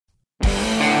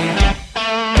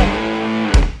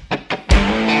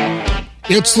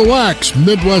It's the Wax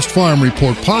Midwest Farm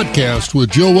Report podcast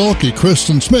with Joe Welke,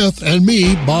 Kristen Smith, and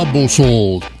me, Bob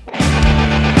Bosold.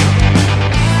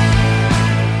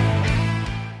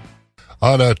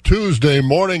 On a Tuesday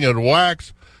morning at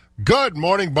Wax. Good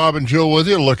morning, Bob and Joe with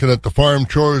you, looking at the farm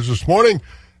chores this morning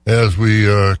as we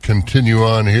continue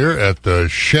on here at the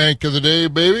shank of the day,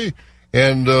 baby,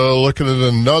 and looking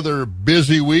at another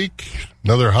busy week,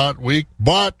 another hot week,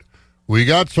 but we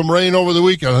got some rain over the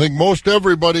weekend. I think most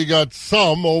everybody got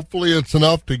some. Hopefully it's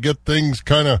enough to get things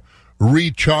kind of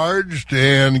recharged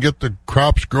and get the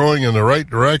crops growing in the right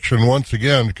direction once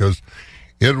again, because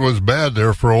it was bad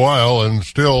there for a while, and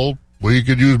still we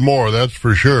could use more, that's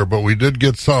for sure. But we did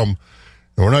get some,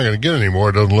 and we're not going to get any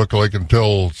more. It doesn't look like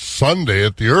until Sunday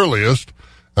at the earliest,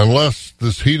 unless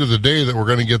this heat of the day that we're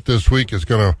going to get this week is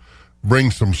going to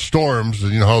bring some storms.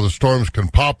 And you know how the storms can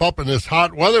pop up in this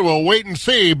hot weather. We'll wait and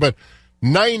see, but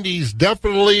 90s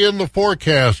definitely in the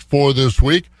forecast for this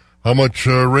week. How much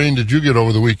rain did you get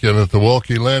over the weekend at the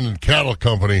Welke Land and Cattle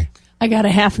Company? I got a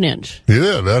half an inch.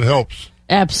 Yeah, that helps.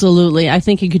 Absolutely. I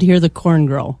think you could hear the corn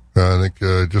grow. I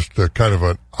think just kind of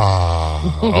an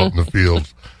out in the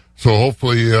fields. So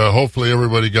hopefully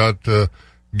everybody got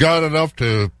enough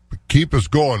to keep us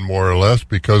going more or less,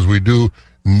 because we do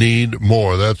need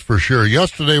more. That's for sure.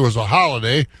 Yesterday was a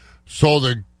holiday, so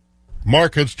the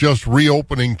markets just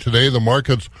reopening today. The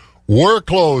markets were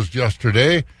closed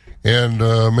yesterday, and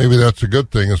maybe that's a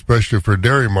good thing, especially for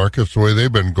dairy markets, the way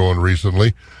they've been going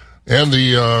recently. And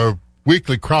the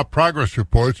weekly crop progress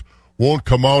reports won't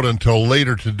come out until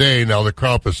later today. Now, the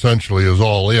crop essentially is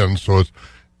all in, so it's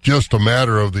just a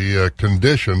matter of the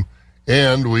condition,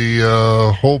 and we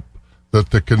hope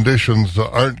that the conditions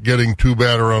aren't getting too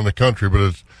bad around the country, but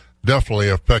it's definitely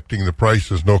affecting the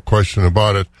prices, no question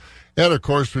about it. And, of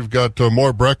course, we've got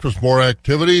more breakfast, more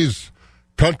activities.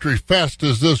 Country Fest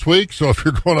is this week, so if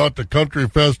you're going out to Country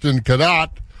Fest in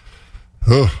Cadott,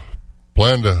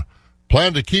 plan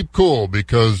to keep cool,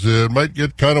 because it might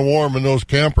get kind of warm in those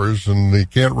campers, and you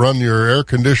can't run your air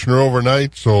conditioner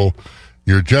overnight, so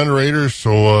your generators,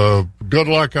 so good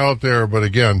luck out there. But,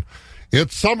 again,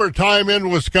 it's summertime in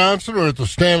Wisconsin. We're at the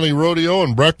Stanley Rodeo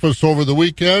and breakfast over the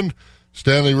weekend.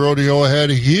 Stanley Rodeo had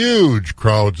huge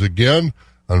crowds again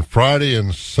on Friday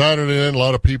and Saturday night. A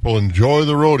lot of people enjoy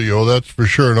the rodeo, that's for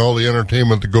sure, and all the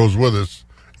entertainment that goes with it.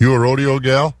 You a rodeo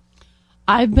gal?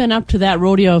 I've been up to that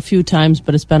rodeo a few times,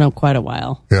 but it's been up quite a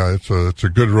while. Yeah, it's a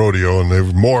good rodeo, and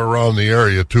they've more around the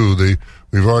area, too.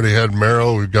 We've already had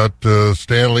Merrill. We've got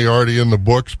Stanley already in the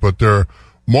books, but there are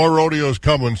more rodeos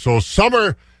coming. So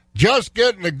summer just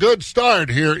getting a good start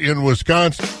here in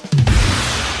Wisconsin.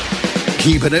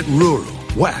 Keeping it rural.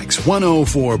 Wax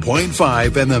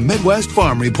 104.5 and the Midwest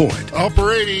Farm Report. Upper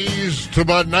 80s to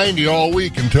about 90 all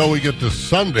week until we get to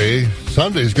Sunday.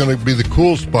 Sunday's going to be the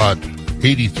cool spot,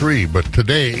 83. But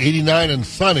today, 89 and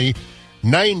sunny,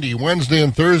 90 Wednesday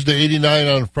and Thursday, 89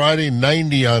 on Friday,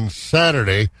 90 on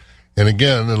Saturday. And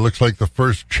again, it looks like the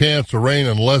first chance of rain,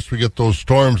 unless we get those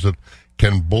storms that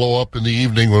can blow up in the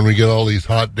evening when we get all these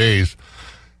hot days.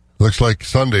 Looks like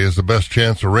Sunday is the best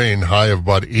chance of rain, high of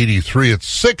about 83. It's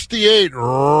 68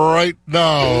 right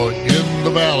now in the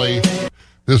valley.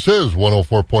 This is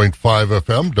 104.5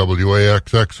 FM,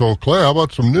 WAXX Eau Claire. How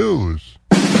about some news?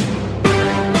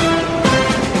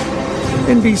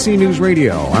 NBC News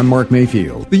Radio, I'm Mark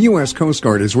Mayfield. The U.S. Coast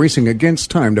Guard is racing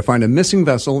against time to find a missing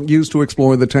vessel used to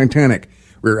explore the Titanic.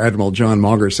 Rear Admiral John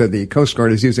Mauger said the Coast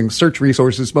Guard is using search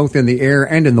resources both in the air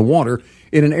and in the water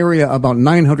in an area about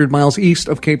 900 miles east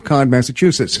of Cape Cod,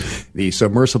 Massachusetts. The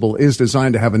submersible is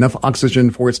designed to have enough oxygen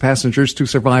for its passengers to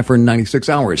survive for 96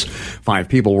 hours. 5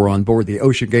 people were on board the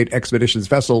OceanGate Expeditions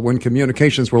vessel when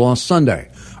communications were lost Sunday.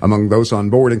 Among those on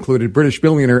board included British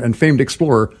billionaire and famed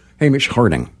explorer Hamish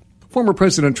Harding. Former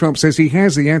President Trump says he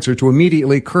has the answer to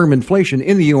immediately curb inflation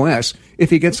in the U.S. if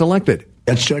he gets elected.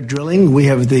 Let's start drilling. We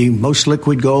have the most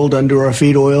liquid gold under our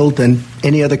feet, oil, than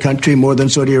any other country, more than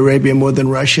Saudi Arabia, more than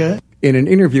Russia. In an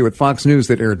interview at Fox News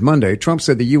that aired Monday, Trump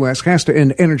said the U.S. has to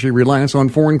end energy reliance on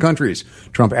foreign countries.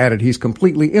 Trump added he's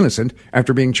completely innocent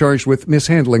after being charged with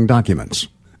mishandling documents.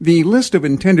 The list of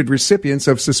intended recipients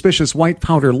of suspicious white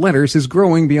powder letters is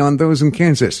growing beyond those in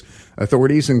Kansas.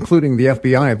 Authorities, including the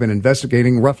FBI, have been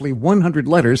investigating roughly 100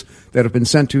 letters that have been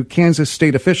sent to Kansas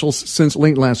state officials since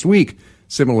late last week.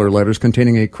 Similar letters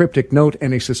containing a cryptic note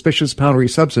and a suspicious powdery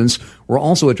substance were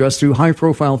also addressed to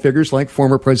high-profile figures like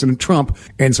former President Trump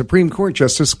and Supreme Court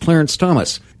Justice Clarence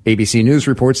Thomas. ABC News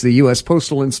reports the U.S.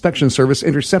 Postal Inspection Service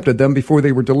intercepted them before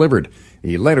they were delivered.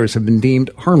 The letters have been deemed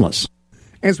harmless.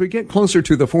 As we get closer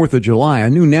to the 4th of July, a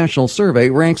new national survey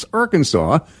ranks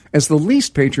Arkansas as the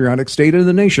least patriotic state in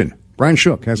the nation. Brian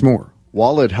Shook has more.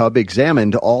 Wallet Hub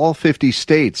examined all 50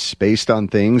 states based on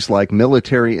things like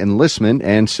military enlistment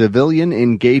and civilian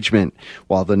engagement.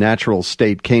 While the natural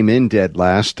state came in dead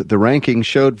last, the ranking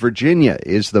showed Virginia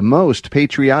is the most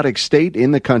patriotic state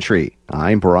in the country.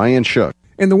 I'm Brian Shook.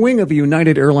 And the wing of a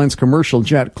United Airlines commercial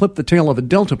jet clipped the tail of a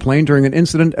Delta plane during an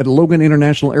incident at Logan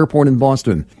International Airport in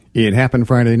Boston. It happened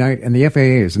Friday night, and the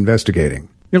FAA is investigating.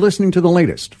 You're listening to the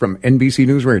latest from NBC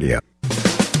News Radio.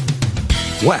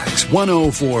 Wax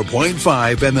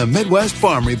 104.5 and the Midwest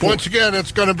Farm Report. Once again,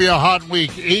 it's going to be a hot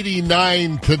week.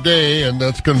 89 today, and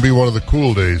that's going to be one of the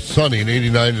cool days. Sunny and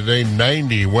 89 today,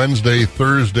 90 Wednesday,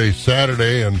 Thursday,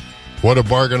 Saturday, and what a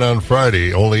bargain on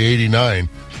Friday, only 89.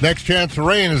 Next chance of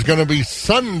rain is going to be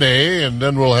Sunday, and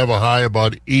then we'll have a high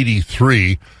about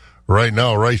 83. Right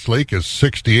now, Rice Lake is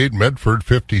 68, Medford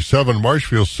 57,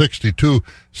 Marshfield 62,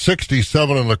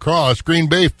 67 in La Crosse, Green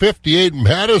Bay 58,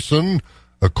 Madison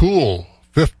a cool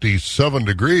 57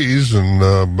 degrees, in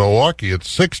Milwaukee it's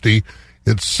 60.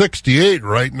 It's 68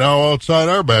 right now outside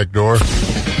our back door.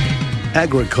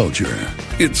 Agriculture.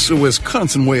 It's a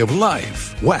Wisconsin way of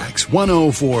life. Wax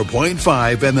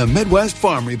 104.5 and the Midwest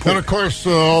Farm Report. And, of course,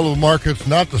 all the markets,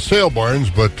 not the sale barns,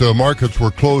 but markets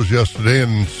were closed yesterday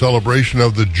in celebration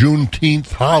of the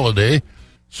Juneteenth holiday.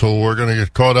 So we're going to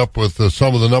get caught up with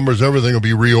some of the numbers. Everything will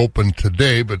be reopened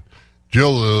today. But,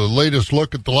 Jill, the latest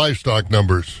look at the livestock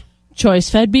numbers.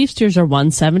 Choice-fed beef steers are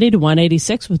 170 to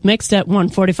 186 with mixed at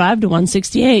 145 to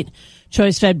 168.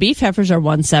 Choice-fed beef heifers are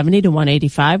 170 to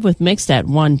 185 with mixed at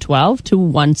 112 to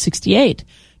 168.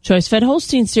 Choice-fed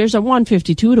Holstein steers are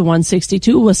 152 to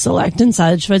 162 with select and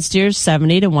silage-fed steers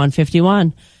 70 to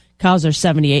 151. Cows are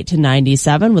 78 to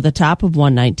 97 with a top of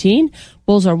 119.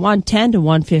 Bulls are 110 to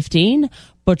 115.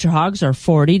 Butcher hogs are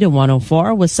 40 to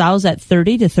 104 with sows at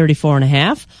 30 to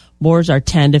 34.5. Boars are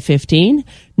 10 to 15.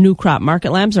 New crop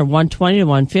market lambs are 120 to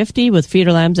 150 with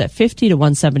feeder lambs at 50 to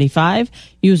 175.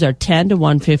 Ewes are 10 to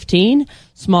 115.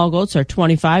 Small goats are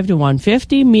 25 to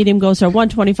 150. Medium goats are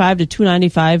 125 to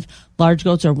 295. Large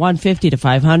goats are 150 to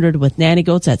 500 with nanny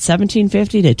goats at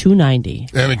 1750 to 290.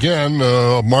 And again,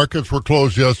 markets were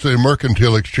closed yesterday,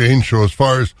 Mercantile Exchange. So as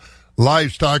far as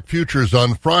livestock futures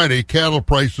on Friday, cattle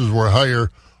prices were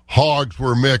higher, hogs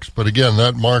were mixed. But again,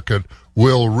 that market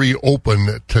will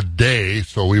reopen today,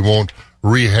 so we won't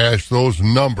rehash those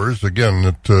numbers. Again,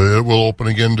 it will open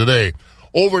again today.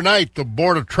 Overnight, the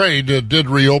Board of Trade did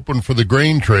reopen for the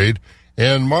grain trade,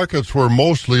 and markets were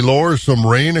mostly lower. Some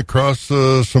rain across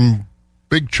some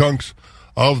big chunks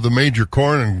of the major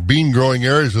corn and bean growing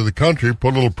areas of the country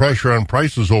put a little pressure on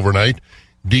prices overnight.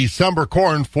 December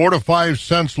corn, 4 to 5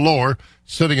 cents lower,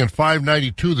 sitting at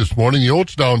 $5.92 this morning. The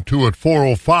oats down 2 at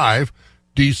 $4.05.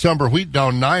 December wheat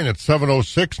down 9 at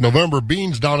 $7.06. November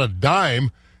beans down a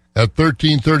dime at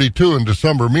 $13.32. And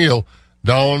December meal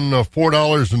down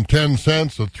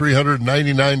 $4.10 at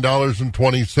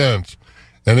 $399.20.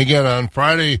 And again, on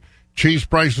Friday, cheese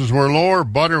prices were lower.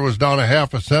 Butter was down a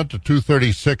half a cent to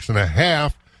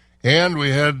 $2.36.5. And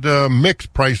we had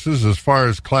mixed prices as far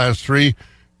as Class 3.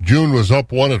 June was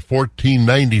up 1 at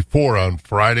 $14.94 on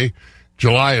Friday.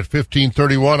 July at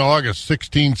 $15.31, August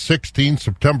 $16.16,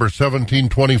 September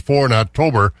 $17.24, and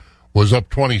October was up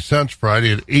 20 cents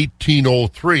Friday at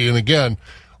 $18.03. And again,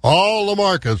 all the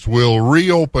markets will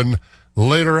reopen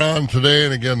later on today.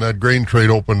 And again, that grain trade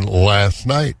opened last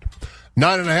night.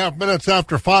 9.5 minutes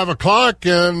after 5 o'clock,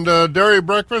 and dairy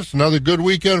breakfast. Another good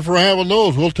weekend for having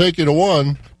those. We'll take you to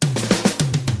one.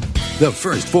 The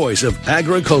first voice of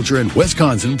agriculture in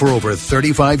Wisconsin for over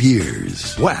 35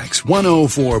 years. Wax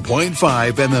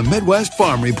 104.5 and the Midwest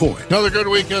Farm Report. Another good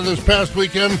weekend this past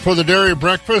weekend for the dairy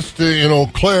breakfast in Eau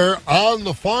Claire. On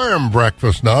the farm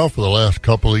breakfast now for the last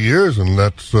couple of years, and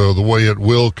that's the way it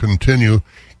will continue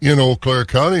in Eau Claire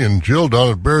County. And Jill down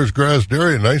at Bears Grass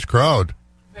Dairy, a nice crowd.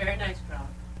 Very nice crowd.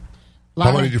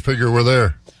 How many did you figure were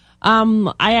there?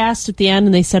 I asked at the end,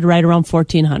 and they said right around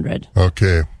 1,400.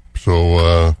 Okay,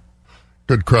 so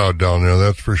good crowd down there,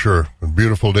 that's for sure. A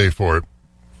beautiful day for it.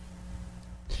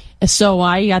 So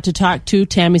I got to talk to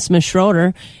Tammy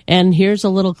Smith-Schroeder, and here's a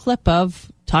little clip of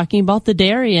talking about the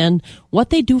dairy and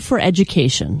what they do for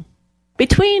education.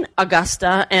 Between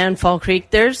Augusta and Fall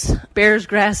Creek, there's Bears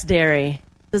Grass Dairy.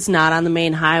 It's not on the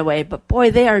main highway, but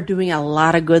boy, they are doing a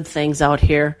lot of good things out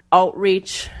here.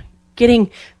 Outreach,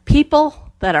 getting people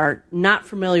that are not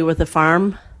familiar with the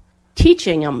farm,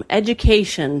 teaching them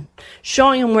education,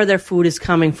 showing them where their food is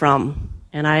coming from.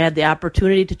 And I had the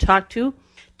opportunity to talk to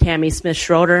Tammy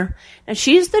Smith-Schroeder, and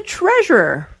she's the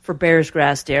treasurer for Bears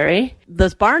Grass Dairy.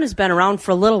 This barn has been around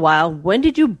for a little while. When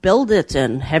did you build it,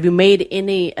 and have you made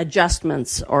any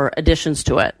adjustments or additions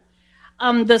to it?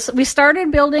 We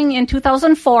started building in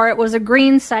 2004. It was a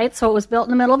green site, so it was built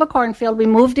in the middle of a cornfield. We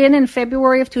moved in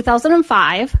February of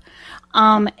 2005.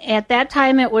 At that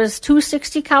time, it was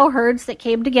 260 cow herds that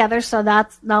came together, so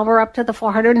now we're up to the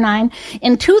 409.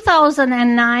 In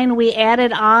 2009, we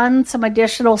added on some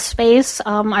additional space.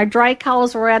 Our dry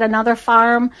cows were at another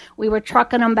farm. We were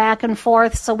trucking them back and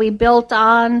forth, so we built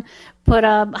on, put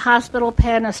a hospital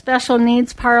pen, a special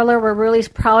needs parlor. We're really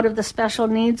proud of the special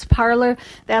needs parlor.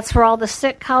 That's where all the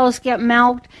sick cows get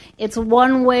milked. It's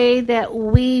one way that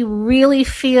we really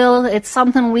feel it's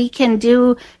something we can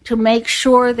do to make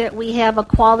sure that we have a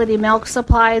quality milk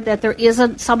supply, that there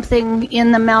isn't something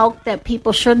in the milk that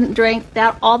people shouldn't drink,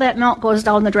 that all that milk goes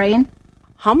down the drain.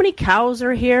 How many cows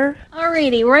are here?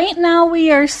 Alrighty, right now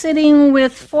we are sitting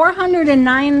with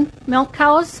 409 milk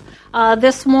cows.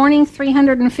 This morning,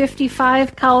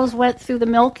 355 cows went through the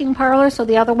milking parlor, so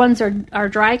the other ones are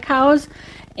dry cows.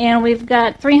 And we've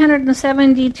got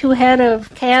 372 head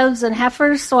of calves and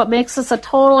heifers, so it makes us a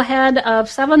total head of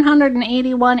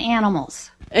 781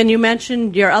 animals. And you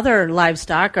mentioned your other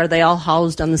livestock. Are they all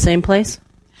housed on the same place?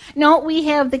 No, we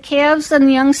have the calves and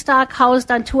the young stock housed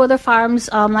on two other farms.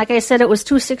 Like I said, it was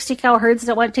 260 cow herds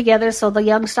that went together, so the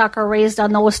young stock are raised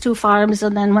on those two farms.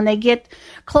 And then when they get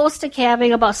close to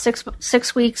calving, about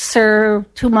six weeks or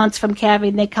 2 months from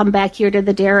calving, they come back here to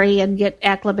the dairy and get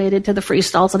acclimated to the free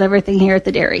stalls and everything here at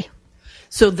the dairy.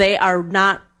 So they are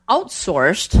not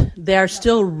outsourced. They are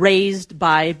still raised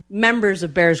by members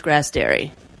of Bears Grass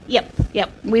Dairy.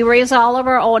 Yep. We raise all of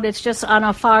our own. It's just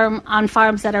on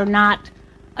farms that are not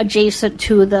adjacent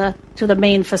to the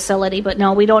main facility. But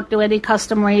no, we don't do any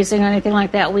custom raising or anything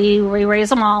like that. We raise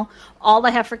them all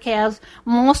the heifer calves.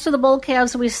 Most of the bull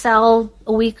calves we sell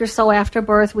a week or so after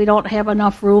birth. We don't have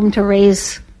enough room to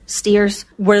raise steers.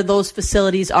 Were those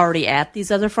facilities already at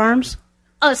these other farms?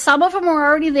 Some of them were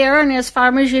already there, and as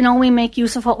farmers, we make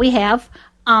use of what we have.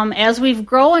 As we've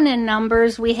grown in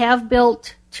numbers, we have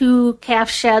built 2 calf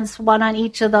sheds, one on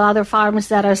each of the other farms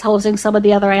that are housing some of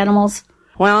the other animals.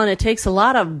 Well, and it takes a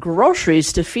lot of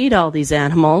groceries to feed all these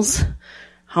animals.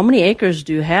 How many acres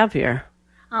do you have here?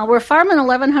 We're farming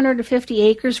 1,150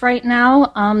 acres right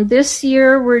now. This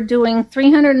year we're doing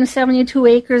 372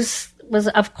 acres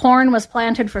of corn was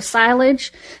planted for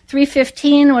silage,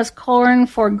 315 was corn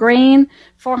for grain,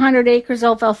 400 acres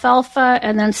of alfalfa,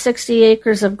 and then 60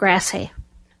 acres of grass hay.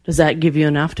 Does that give you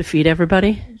enough to feed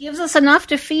everybody? It gives us enough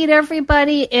to feed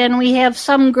everybody, and we have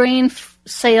some grain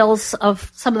sales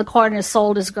of some of the corn is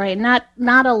sold as grain. Not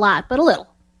a lot, but a little.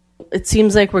 It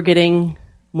seems like we're getting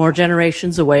more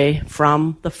generations away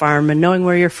from the farm and knowing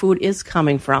where your food is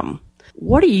coming from.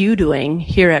 What are you doing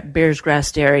here at Bears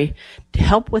Grass Dairy to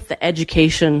help with the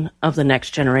education of the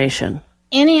next generation?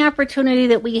 Any opportunity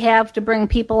that we have to bring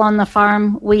people on the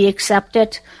farm, we accept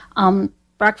it.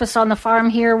 Breakfast on the farm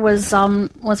here was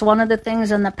one of the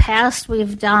things in the past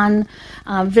we've done.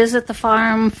 Visit the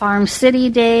farm, Farm City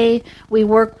Day. We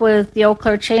work with the Eau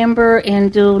Claire Chamber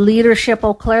and do Leadership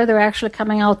Eau Claire. They're actually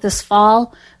coming out this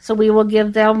fall, so we will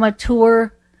give them a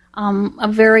tour, a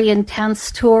very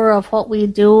intense tour of what we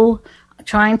do,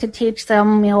 trying to teach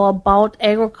them, about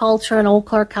agriculture in Eau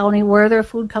Claire County, where their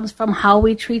food comes from, how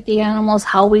we treat the animals,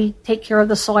 how we take care of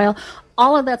the soil.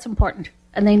 All of that's important,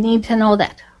 and they need to know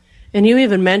that. And you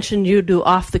even mentioned you do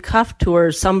off-the-cuff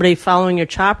tours, somebody following your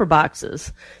chopper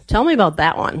boxes. Tell me about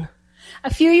that one.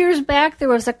 A few years back, there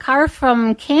was a car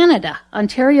from Canada,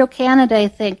 Ontario, Canada, I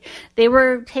think. They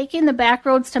were taking the back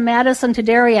roads to Madison to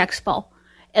Dairy Expo,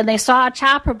 and they saw a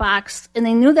chopper box, and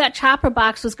they knew that chopper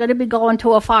box was going to be going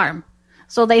to a farm.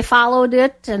 So they followed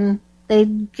it, and they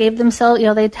gave themselves,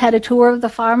 they had a tour of the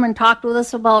farm and talked with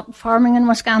us about farming in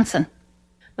Wisconsin.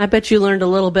 I bet you learned a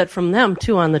little bit from them,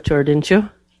 too, on the tour, didn't you?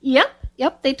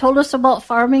 Yep. They told us about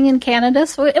farming in Canada,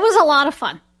 so it was a lot of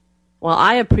fun. Well,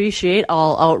 I appreciate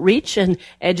all outreach and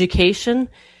education,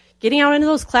 getting out into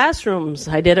those classrooms.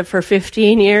 I did it for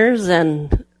 15 years,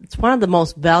 and it's one of the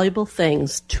most valuable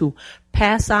things to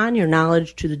pass on your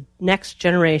knowledge to the next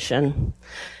generation.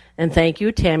 And thank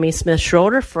you, Tammy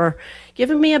Smith-Schroeder, for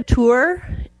giving me a tour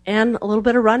and a little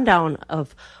bit of rundown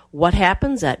of what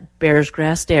happens at Bears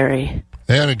Grass Dairy.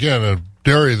 And again, a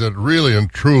dairy that really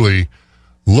and truly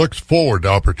looks forward to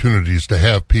opportunities to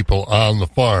have people on the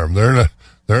farm. They're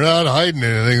not hiding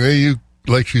anything. They,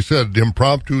 like she said,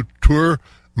 impromptu tour.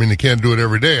 I mean, they can't do it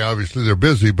every day. Obviously, they're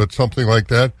busy, but something like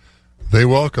that, they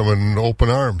welcome in open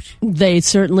arms. They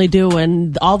certainly do,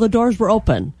 and all the doors were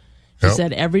open. She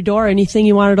said every door, anything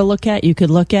you wanted to look at, you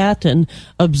could look at and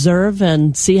observe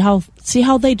and see how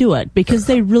they do it, because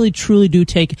they really truly do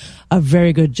take a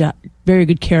very good job, very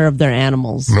good care of their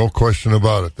animals. No question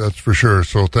about it. That's for sure.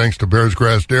 So thanks to Bears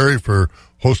Grass Dairy for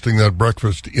hosting that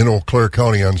breakfast in Eau Claire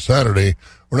County on Saturday.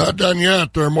 We're not done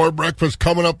yet. There are more breakfasts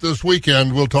coming up this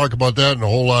weekend. We'll talk about that and a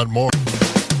whole lot more.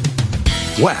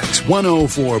 Wax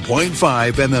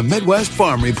 104.5 and the Midwest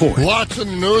Farm Report. Lots of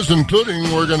news, including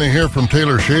we're going to hear from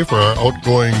Taylor Schaefer, our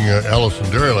outgoing Alice in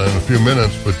Dairyland, in a few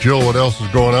minutes. But, Jill, what else is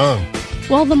going on?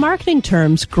 Well, the marketing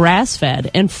terms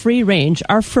grass-fed and free-range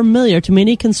are familiar to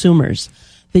many consumers.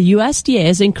 The USDA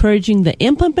is encouraging the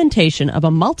implementation of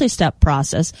a multi-step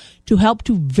process to help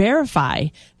to verify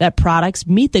that products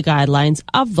meet the guidelines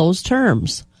of those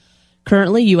terms.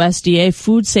 Currently, USDA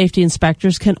food safety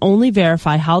inspectors can only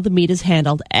verify how the meat is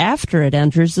handled after it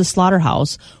enters the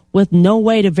slaughterhouse, with no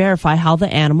way to verify how the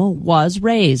animal was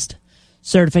raised.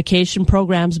 Certification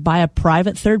programs by a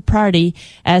private third party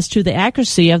as to the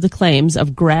accuracy of the claims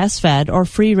of grass-fed or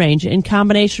free-range in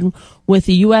combination with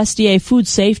the USDA food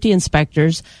safety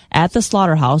inspectors at the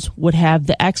slaughterhouse would have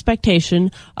the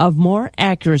expectation of more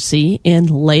accuracy in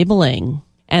labeling.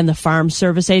 And the Farm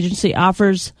Service Agency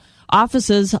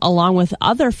offices, along with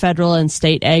other federal and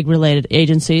state ag-related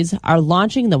agencies, are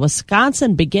launching the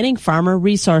Wisconsin Beginning Farmer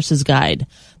Resources Guide.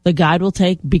 The guide will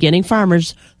take beginning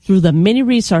farmers through the many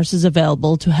resources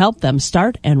available to help them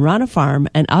start and run a farm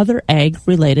and other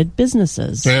ag-related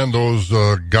businesses. And those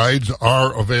guides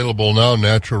are available now,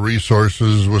 Natural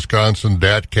Resources, Wisconsin,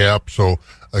 DATCAP. So,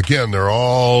 again, they're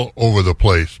all over the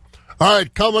place. All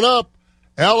right, coming up,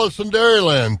 Alice in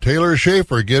Dairyland, Taylor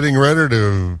Schaefer getting ready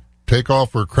to take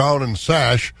off her crown and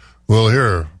sash. We'll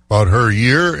hear about her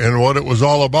year and what it was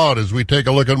all about as we take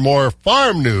a look at more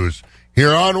farm news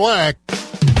here on WAC.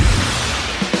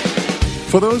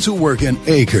 For those who work in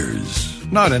acres,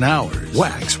 not in hours,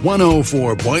 Wax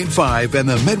 104.5 and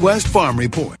the Midwest Farm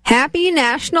Report. Happy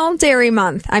National Dairy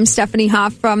Month. I'm Stephanie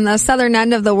Hoff from the southern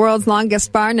end of the world's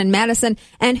longest barn in Madison.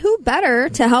 And who better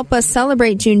to help us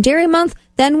celebrate June Dairy Month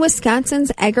than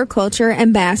Wisconsin's agriculture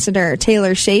ambassador,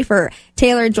 Taylor Schaefer.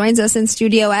 Taylor joins us in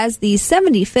studio as the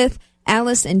 75th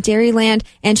Alice in Dairyland,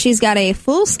 and she's got a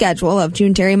full schedule of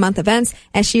June Dairy Month events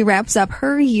as she wraps up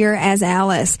her year as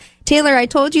Alice. Taylor, I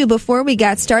told you before we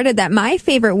got started that my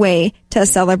favorite way to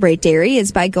celebrate dairy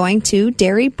is by going to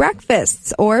dairy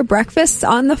breakfasts or breakfasts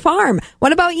on the farm.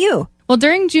 What about you? Well,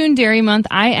 during June Dairy Month,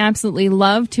 I absolutely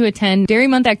love to attend Dairy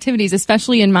Month activities,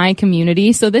 especially in my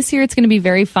community. So this year it's going to be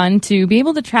very fun to be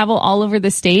able to travel all over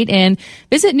the state and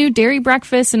visit new dairy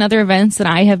breakfasts and other events that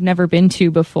I have never been to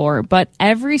before. But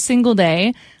every single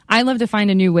day, I love to find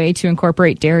a new way to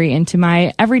incorporate dairy into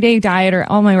my everyday diet or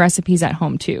all my recipes at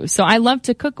home too. So I love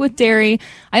to cook with dairy.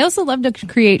 I also love to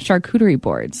create charcuterie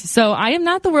boards. So I am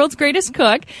not the world's greatest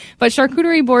cook, but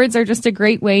charcuterie boards are just a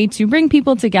great way to bring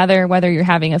people together, whether you're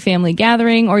having a family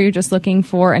gathering or you're just looking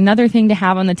for another thing to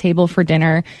have on the table for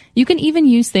dinner. You can even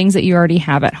use things that you already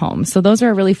have at home. So those are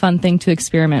a really fun thing to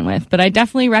experiment with. But I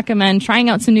definitely recommend trying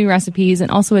out some new recipes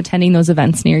and also attending those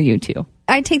events near you too.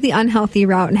 I take the unhealthy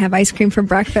route and have ice cream for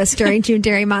breakfast during June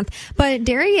Dairy Month. But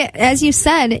dairy, as you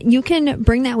said, you can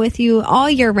bring that with you all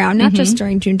year round, not just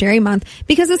during June Dairy Month,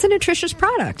 because it's a nutritious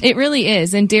product. It really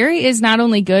is. And dairy is not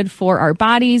only good for our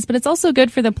bodies, but it's also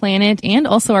good for the planet and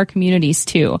also our communities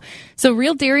too. So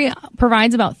real dairy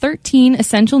provides about 13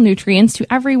 essential nutrients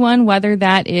to everyone, whether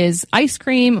that is ice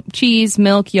cream, cheese,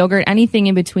 milk, yogurt, anything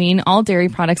in between. All dairy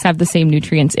products have the same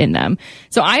nutrients in them.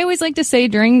 So I always like to say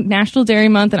during National Dairy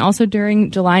Month and also during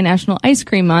July National Ice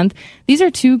Cream Month, these are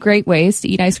two great ways to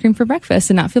eat ice cream for breakfast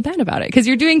and not feel bad about it, because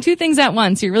you're doing two things at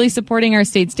once. You're really supporting our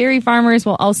state's dairy farmers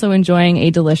while also enjoying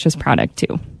a delicious product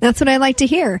too. That's what I like to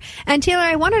hear. And Taylor,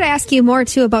 I wanted to ask you more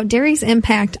too about dairy's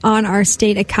impact on our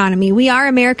state economy. We are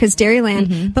America's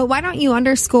Dairyland, but why don't you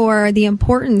underscore the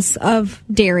importance of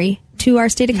dairy to our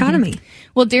state economy?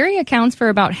 Well, dairy accounts for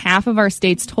about half of our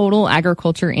state's total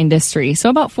agriculture industry, so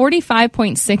about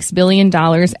 $45.6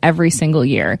 billion every single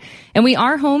year. And we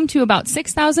are home to about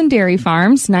 6,000 dairy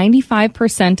farms,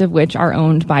 95% of which are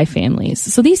owned by families.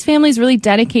 So these families really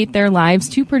dedicate their lives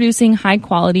to producing high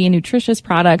quality and nutritious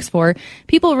products for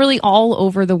people really all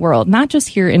over the world, not just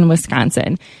here in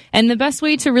Wisconsin. And the best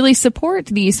way to really support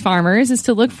these farmers is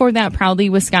to look for that Proudly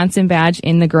Wisconsin badge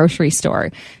in the grocery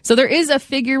store. So there is a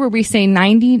figure where we say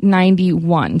 90-91.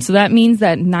 So that means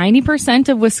that 90%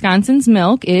 of Wisconsin's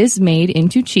milk is made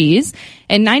into cheese,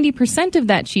 and 90% of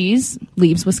that cheese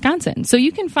leaves Wisconsin. So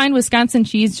you can find Wisconsin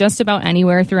cheese just about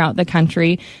anywhere throughout the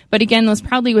country. But again, those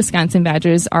Proudly Wisconsin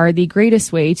badges are the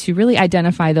greatest way to really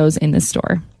identify those in the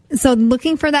store. So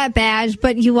looking for that badge,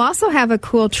 but you also have a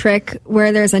cool trick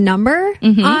where there's a number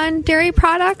on dairy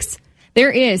products. There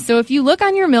is. So if you look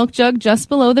on your milk jug just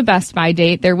below the Best By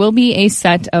date, there will be a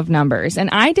set of numbers. And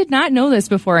I did not know this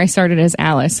before I started as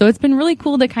Alice. So it's been really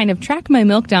cool to kind of track my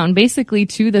milk down basically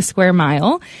to the square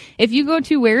mile. If you go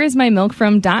to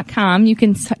whereismymilkfrom.com, you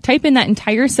can type in that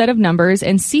entire set of numbers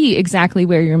and see exactly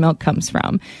where your milk comes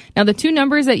from. Now, the two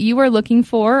numbers that you are looking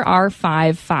for are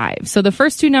 5-5. So the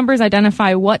first two numbers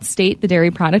identify what state the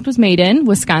dairy product was made in.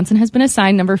 Wisconsin has been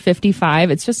assigned number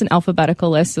 55. It's just an alphabetical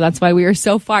list, so that's why we are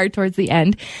so far towards the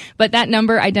end. But that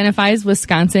number identifies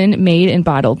Wisconsin made and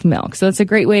bottled milk. So it's a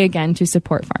great way, again, to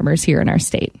support farmers here in our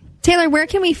state. Taylor, where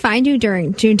can we find you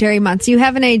during June Dairy Month? Do you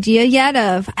have an idea yet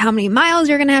of how many miles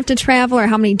you're going to have to travel or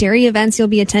how many dairy events you'll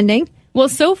be attending? Well,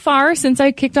 so far, since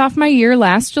I kicked off my year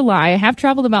last July, I have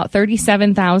traveled about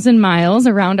 37,000 miles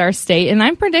around our state, and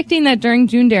I'm predicting that during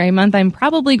June Dairy Month, I'm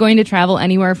probably going to travel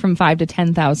anywhere from 5,000 to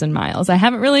 10,000 miles. I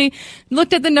haven't really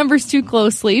looked at the numbers too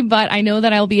closely, but I know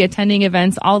that I'll be attending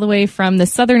events all the way from the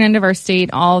southern end of our state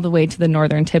all the way to the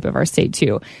northern tip of our state,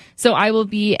 too. So I will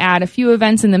be at a few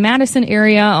events in the Madison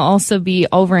area. I'll also be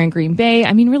over in Green Bay.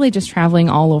 I mean, really just traveling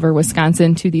all over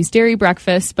Wisconsin to these dairy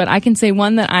breakfasts. But I can say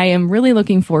one that I am really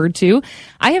looking forward to.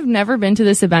 I have never been to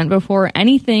this event before.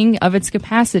 Anything of its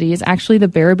capacity is actually the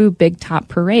Baraboo Big Top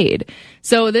Parade.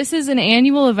 So this is an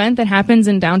annual event that happens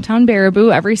in downtown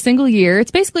Baraboo every single year. It's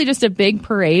basically just a big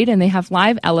parade, and they have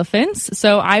live elephants.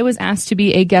 So I was asked to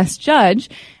be a guest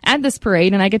judge at this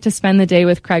parade, and I get to spend the day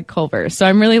with Craig Culver. So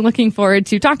I'm really looking forward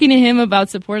to talking to him about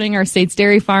supporting our state's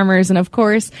dairy farmers and, of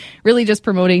course, really just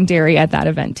promoting dairy at that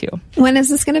event, too. When is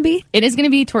this going to be? It is going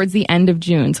to be towards the end of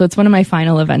June, so it's one of my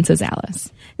final events as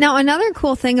Alice. Now, another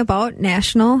cool thing about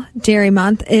National Dairy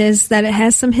Month is that it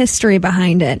has some history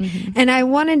behind it. Mm-hmm. And I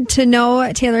wanted to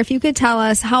know, Taylor, if you could tell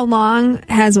us how long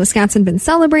has Wisconsin been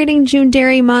celebrating June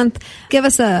Dairy Month? Give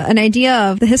us an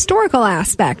idea of the historical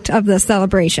aspect of the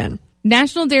celebration.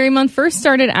 National Dairy Month first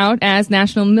started out as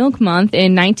National Milk Month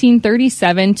in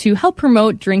 1937 to help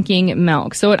promote drinking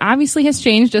milk. So it obviously has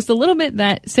changed just a little bit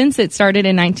since it started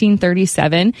in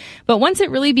 1937. But once it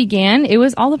really began, it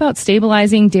was all about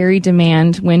stabilizing dairy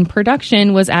demand when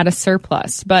production was at a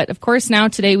surplus. But of course, now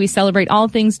today we celebrate all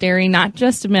things dairy, not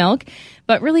just milk.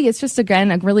 But really, it's just, again,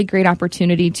 a really great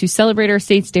opportunity to celebrate our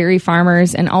state's dairy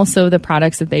farmers and also the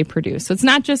products that they produce. So it's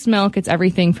not just milk, it's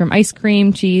everything from ice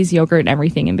cream, cheese, yogurt, and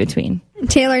everything in between.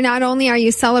 Taylor, not only are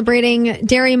you celebrating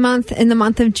Dairy Month in the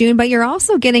month of June, but you're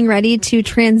also getting ready to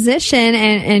transition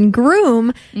and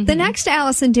groom the next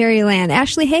Alice in Dairyland,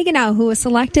 Ashley Hagenow, who was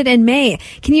selected in May.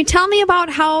 Can you tell me about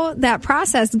how that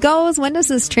process goes? When does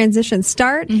this transition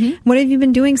start? What have you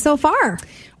been doing so far?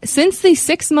 Since the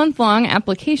 6-month-long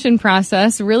application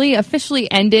process really officially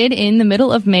ended in the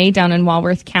middle of May down in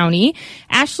Walworth County,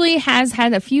 Ashley has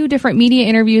had a few different media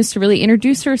interviews to really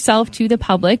introduce herself to the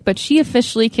public, but she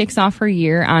officially kicks off her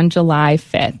year on July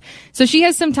 5th. So she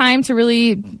has some time to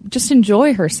really just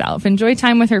enjoy herself, enjoy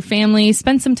time with her family,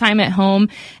 spend some time at home,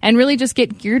 and really just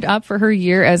get geared up for her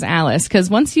year as Alice.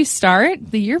 Because once you start,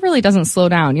 the year really doesn't slow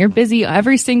down. You're busy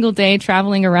every single day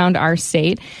traveling around our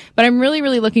state. But I'm really,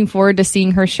 really looking forward to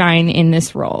seeing her shine in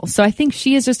this role. So I think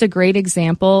she is just a great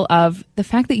example of the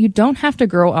fact that you don't have to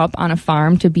grow up on a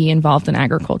farm to be involved in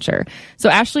agriculture. So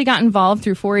Ashley got involved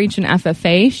through 4-H and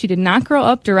FFA. She did not grow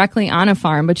up directly on a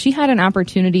farm, but she had an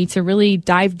opportunity to really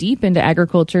dive deep into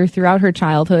agriculture throughout her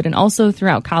childhood and also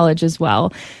throughout college as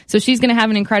well. So she's going to have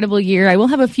an incredible year. I will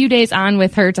have a few days on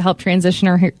with her to help transition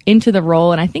her into the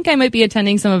role, and I think I might be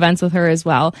attending some events with her as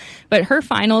well. But her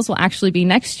finals will actually be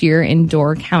next year in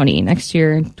Door County, next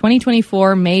year,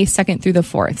 2024, May 2nd through the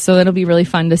 4th. So that'll be really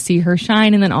fun to see her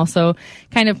shine and then also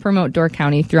kind of promote Door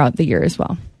County throughout the year as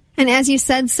well. And as you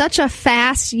said, such a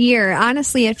fast year.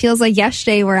 Honestly, it feels like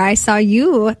yesterday where I saw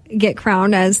you get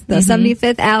crowned as the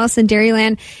 75th Alice in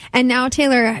Dairyland. And now,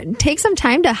 Taylor, take some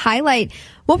time to highlight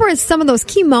what were some of those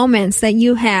key moments that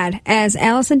you had as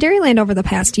Alice in Dairyland over the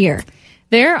past year.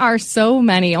 There are so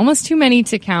many, almost too many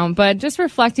to count, but just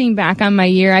reflecting back on my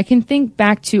year, I can think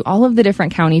back to all of the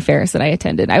different county fairs that I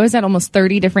attended. I was at almost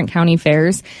 30 different county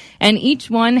fairs, and each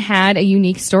one had a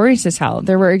unique story to tell.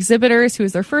 There were exhibitors who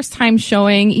was their first time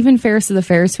showing, even fairs to the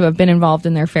fairs who have been involved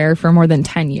in their fair for more than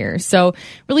 10 years. So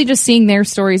really just seeing their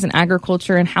stories in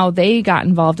agriculture and how they got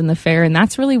involved in the fair, and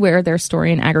that's really where their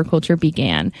story in agriculture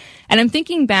began. And I'm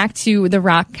thinking back to the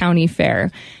Rock County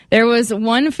Fair. There was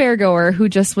one fairgoer who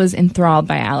just was enthralled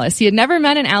by Alice. He had never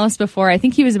met an Alice before. I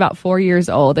think he was about 4 years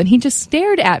old, and he just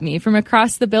stared at me from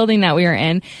across the building that we were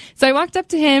in. So I walked up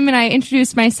to him and I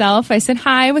introduced myself. I said,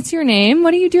 "Hi, what's your name?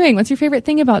 What are you doing? What's your favorite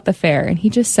thing about the fair?" And he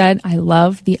just said, "I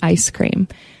love the ice cream."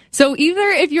 So either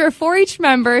if you're a 4-H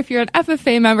member, if you're an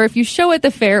FFA member, if you show at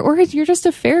the fair, or if you're just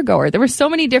a fair goer, there were so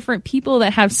many different people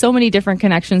that have so many different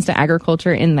connections to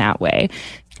agriculture in that way.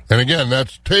 And again,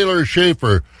 that's Taylor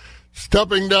Schaefer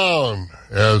stepping down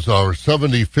as our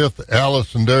 75th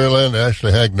Alice in Dairyland.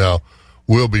 Ashley Hagnow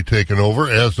will be taking over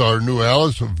as our new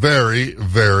Alice very,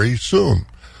 very soon.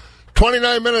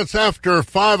 29 minutes after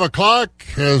 5 o'clock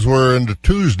as we're into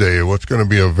Tuesday, what's going to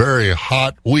be a very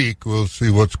hot week. We'll see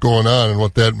what's going on and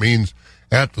what that means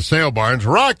at the sale barns.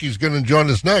 Rocky's going to join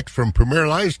us next from Premier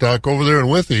Livestock over there in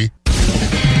Withee.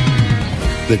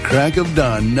 The crack of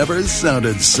dawn never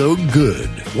sounded so good.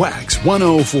 Wax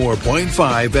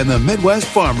 104.5 and the Midwest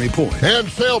Farm Report. And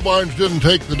sale barns didn't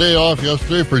take the day off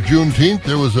yesterday for Juneteenth.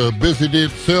 There was a busy day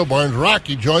at the sale barns.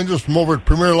 Rocky joins us from over at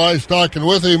Premier Livestock in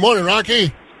Withee. Morning,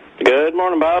 Rocky. Good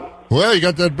morning, Bob. Well, you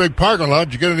got that big parking lot.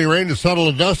 Did you get any rain to settle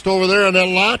the dust over there on that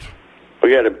lot?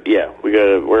 We're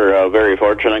very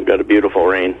fortunate. Got a beautiful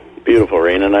rain,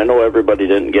 and I know everybody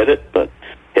didn't get it, but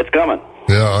it's coming.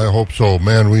 Yeah, I hope so,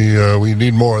 man. We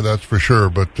need more, that's for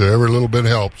sure. But every little bit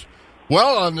helps.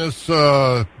 Well, on this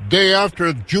day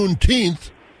after Juneteenth,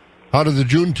 how did the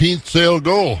Juneteenth sale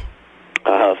go?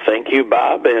 Thank you,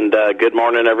 Bob, and good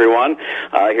morning, everyone.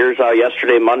 Here's how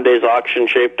yesterday, Monday's auction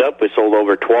shaped up. We sold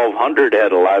over 1,200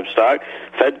 head of livestock.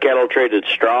 Fed cattle traded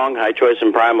strong. High choice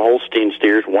and prime Holstein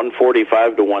steers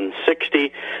 145 to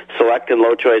 160. Select and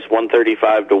low choice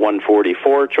 135 to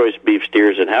 144. Choice beef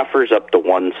steers and heifers up to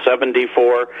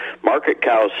 174. Market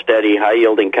cows steady. High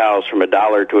yielding cows from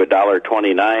 $1 to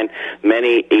 $1.29.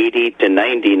 Many 80 to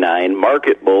 99.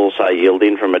 Market bulls high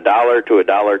yielding from $1 to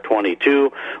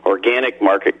 $1.22. Organic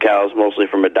market cows mostly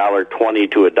from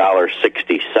 $1.20 to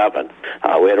 $1.67.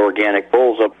 We had organic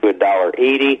bulls up to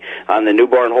 $1.80. On the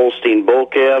newborn Holstein bull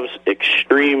calves,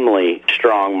 extremely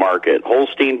strong market.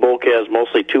 Holstein bull calves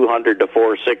mostly $200 to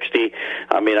 $460.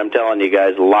 I mean, I'm telling you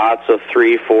guys, lots of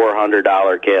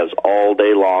 $300-$400 calves all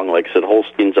day long. Like I said,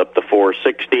 Holsteins up to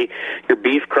 $460. Your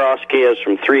beef cross calves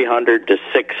from $300 to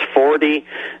 $640,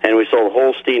 and we sold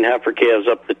Holstein heifer calves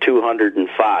up to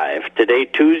 $205. Today,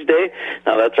 Tuesday,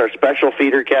 now that's our special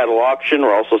feeder cattle auction.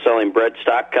 We're also selling bred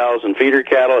stock cows and feeder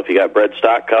cattle. If you got bred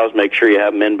stock cows, make sure you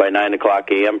have them in by 9 o'clock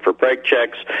a.m. for preg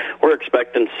checks. We're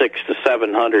expecting 600 to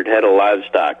 700 head of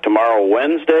livestock. Tomorrow,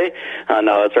 Wednesday,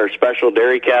 now that's our special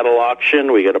dairy cattle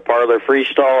auction. We got a parlor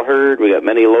freestall herd. We got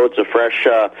many loads of fresh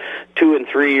 2 and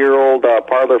 3 year old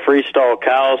parlor freestall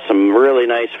cows, some really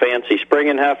nice fancy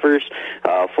springing heifers.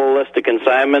 Full list of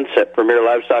consignments at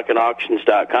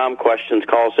PremierLivestockandAuctions.com. Questions,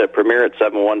 calls at Premier at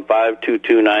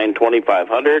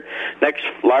 715-229-2500. Next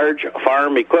large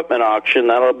farm equipment auction,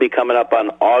 that'll be coming up on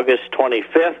August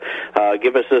 25th.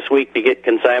 Give us this week to get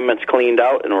consignments cleaned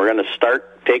out, and we're going to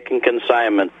start taking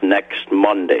consignments next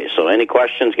Monday. So any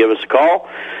questions, give us a call.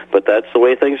 But that's the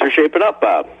way things are shaping up,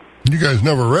 Bob. You guys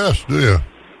never rest, do you?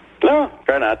 No,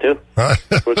 try not to.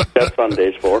 That's what that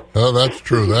Sunday's for. Oh, that's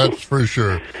true. That's for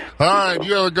sure. All right,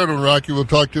 you have a good one, Rocky. We'll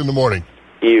talk to you in the morning.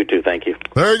 You too. Thank you.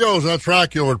 There he goes. That's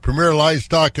Rocky over at Premier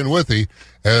Livestock in Withee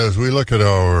as we look at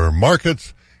our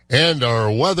markets and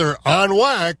our weather on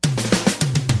Wax.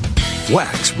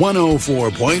 Wax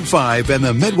 104.5 and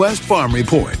the Midwest Farm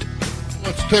Report.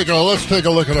 Let's take a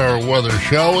look at our weather,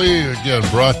 shall we? Again,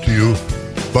 brought to you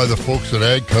by the folks at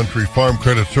Ag Country Farm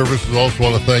Credit Services. Also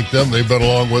want to thank them. They've been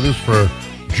along with us for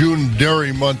June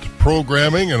Dairy Month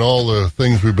programming and all the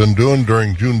things we've been doing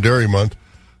during June Dairy Month.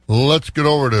 Let's get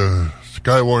over to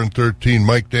Skywarn 13.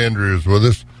 Mike Dandry is with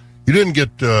us. You didn't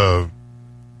get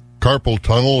carpal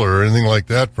tunnel or anything like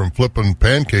that from flipping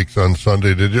pancakes on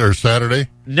Sunday, did you? Or Saturday?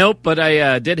 Nope, but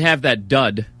I did have that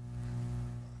dud.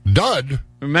 Dud?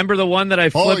 Remember the one that I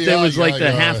flipped? It was like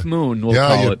the half moon, we'll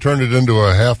call you it. Turned it into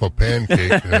a half a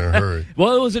pancake in a hurry.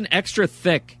 Well, it was an extra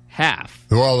thick half.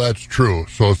 Well, that's true.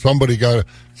 So somebody got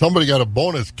a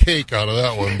bonus cake out of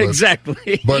that one. But,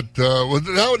 exactly. But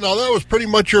that was pretty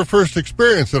much your first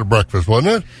experience at a breakfast,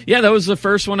 wasn't it? Yeah, that was the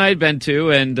first one I'd been to,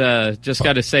 and just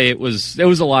got to say it was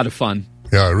a lot of fun.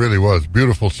 Yeah, it really was.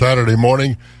 Beautiful Saturday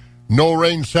morning. No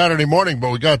rain Saturday morning,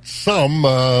 but we got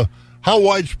some. How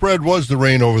widespread was the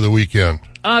rain over the weekend?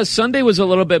 Sunday was a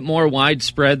little bit more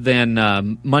widespread than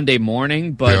Monday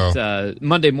morning, but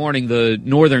Monday morning the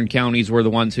northern counties were the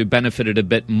ones who benefited a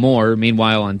bit more.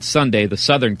 Meanwhile, on Sunday, the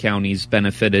southern counties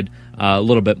benefited a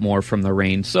little bit more from the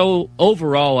rain. So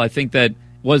overall, I think that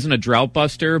wasn't a drought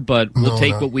buster, but we'll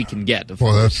take what we can get.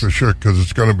 Well, that's for sure, because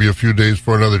it's going to be a few days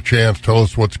for another chance. Tell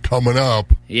us what's coming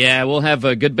up. Yeah, we'll have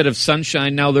a good bit of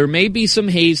sunshine. Now, there may be some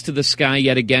haze to the sky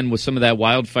yet again with some of that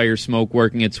wildfire smoke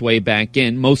working its way back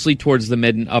in, mostly towards the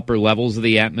mid and upper levels of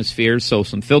the atmosphere. So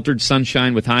some filtered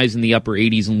sunshine with highs in the upper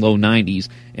 80s and low 90s,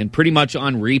 and pretty much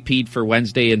on repeat for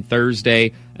Wednesday and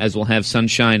Thursday, as we'll have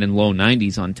sunshine and low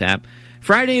 90s on tap.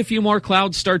 Friday, a few more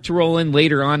clouds start to roll in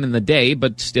later on in the day,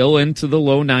 but still into the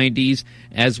low 90s,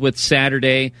 as with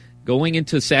Saturday. Going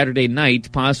into Saturday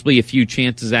night, possibly a few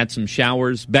chances at some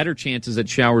showers, better chances that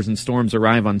showers and storms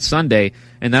arrive on Sunday,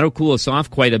 and that'll cool us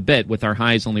off quite a bit with our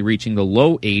highs only reaching the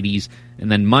low 80s.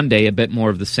 And then Monday, a bit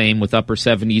more of the same with upper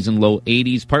 70s and low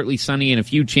 80s, partly sunny and a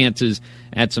few chances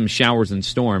at some showers and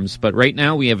storms. But right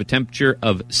now we have a temperature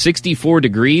of 64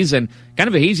 degrees and kind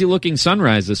of a hazy-looking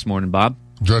sunrise this morning, Bob.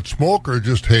 Is that smoke or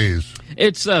just haze?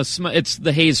 It's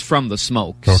the haze from the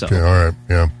smoke. Okay, so. All right,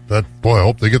 yeah. Boy, I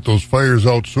hope they get those fires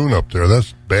out soon up there.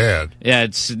 That's bad. Yeah,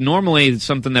 it's normally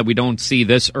something that we don't see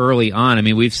this early on. I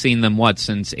mean, we've seen them,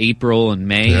 since April and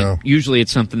May? Yeah. Usually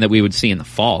it's something that we would see in the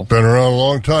fall. Been around a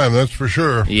long time, that's for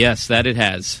sure. Yes, that it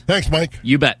has. Thanks, Mike.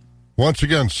 You bet. Once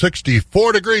again,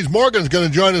 64 degrees. Morgan's going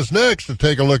to join us next to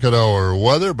take a look at our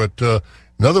weather, but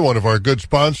another one of our good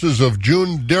sponsors of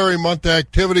June Dairy Month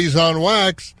activities on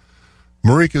Wax,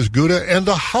 Marika's Gouda and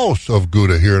the House of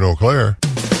Gouda here in Eau Claire.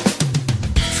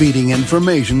 Feeding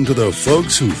information to the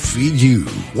folks who feed you.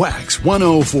 Wax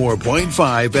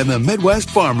 104.5 and the Midwest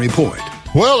Farm Report.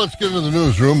 Well, let's get into the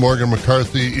newsroom. Morgan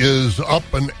McCarthy is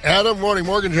up and at him. Morning,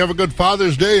 Morgan. Did you have a good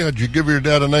Father's Day? Did you give your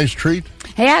dad a nice treat?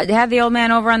 Hey, I had the old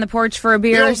man over on the porch for a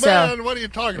beer. Man, what are you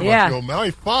talking about? Yeah. The old man?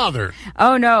 My father.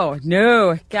 Oh no,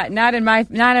 not in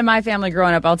my family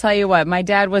growing up. I'll tell you what, my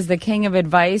dad was the king of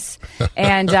advice,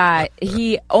 and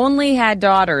he only had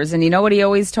daughters. And you know what he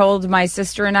always told my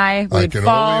sister and I? I can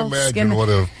only imagine what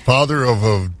a father of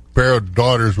a pair of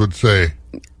daughters would say.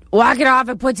 Walk it off,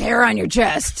 it puts hair on your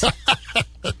chest.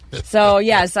 So,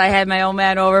 yes, I had my old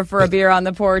man over for a beer on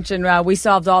the porch, and we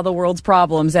solved all the world's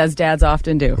problems, as dads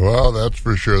often do. Well, that's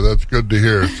for sure. That's good to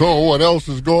hear. So, what else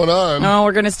is going on? Oh,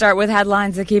 we're going to start with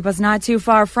headlines that keep us not too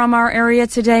far from our area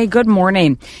today. Good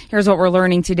morning. Here's what we're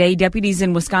learning today. Deputies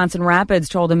in Wisconsin Rapids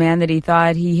told a man that he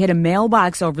thought he hit a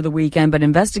mailbox over the weekend, but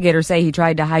investigators say he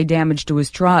tried to hide damage to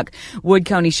his truck. Wood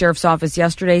County Sheriff's Office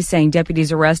yesterday saying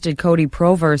deputies arrested Cody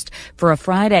Proverst for a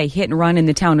Friday hit and run in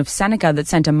the town of Seneca that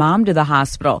sent a mom to the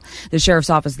hospital. The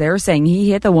sheriff's office there saying he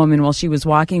hit the woman while she was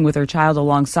walking with her child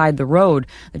alongside the road.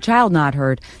 The child not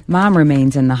hurt. Mom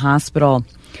remains in the hospital.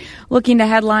 Looking to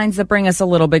headlines that bring us a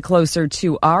little bit closer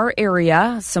to our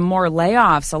area, some more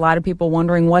layoffs. A lot of people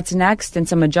wondering what's next and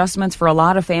some adjustments for a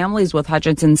lot of families, with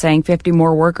Hutchinson saying 50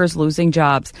 more workers losing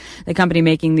jobs. The company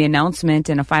making the announcement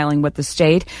in a filing with the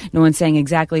state. No one's saying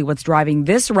exactly what's driving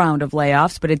this round of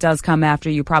layoffs, but it does come after,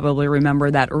 you probably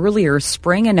remember, that earlier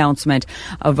spring announcement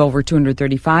of over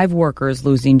 235 workers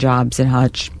losing jobs at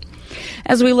Hutch.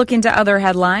 As we look into other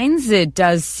headlines, it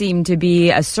does seem to be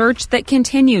a search that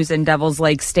continues in Devil's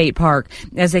Lake State Park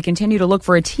as they continue to look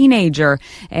for a teenager.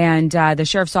 And the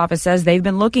sheriff's office says they've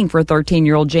been looking for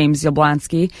 13-year-old James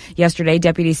Yablonsky. Yesterday,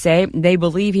 deputies say they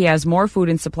believe he has more food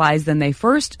and supplies than they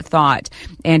first thought.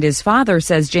 And his father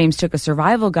says James took a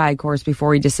survival guide course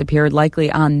before he disappeared, likely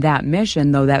on that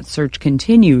mission, though that search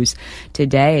continues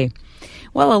today.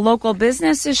 Well, a local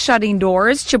business is shutting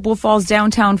doors. Chippewa Falls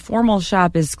downtown formal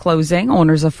shop is closing.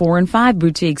 Owners of 4 and 5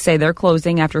 boutiques say they're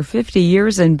closing after 50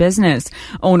 years in business.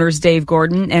 Owners Dave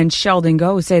Gordon and Sheldon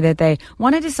Go say that they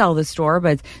wanted to sell the store,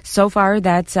 but so far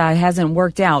that hasn't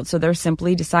worked out. So they're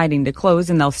simply deciding to close,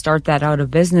 and they'll start that out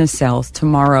of business sales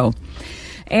tomorrow.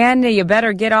 And you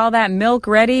better get all that milk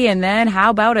ready. And then how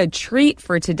about a treat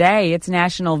for today? It's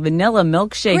National Vanilla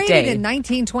Milkshake Day. Created in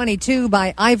 1922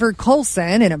 by Ivor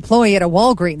Colson, an employee at a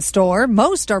Walgreens store.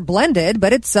 Most are blended,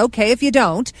 but it's okay if you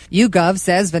don't. YouGov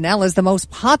says vanilla is the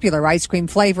most popular ice cream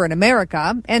flavor in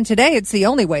America, and today it's the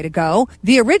only way to go.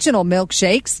 The original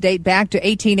milkshakes date back to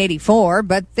 1884,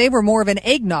 but they were more of an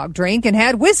eggnog drink and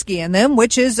had whiskey in them,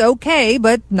 which is okay,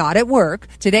 but not at work.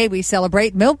 Today we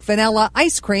celebrate milk vanilla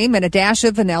ice cream and a dash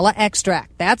of vanilla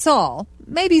extract. That's all.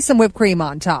 Maybe some whipped cream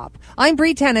on top. I'm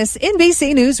Bree Tennis,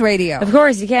 NBC News Radio. Of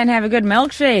course, you can't have a good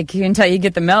milkshake until you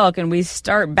get the milk, and we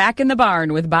start back in the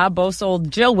barn with Bob Bosold,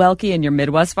 Jill Welke, and your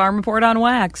Midwest Farm Report on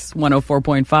Wax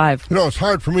 104.5. You know, it's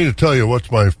hard for me to tell you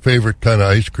what's my favorite kind of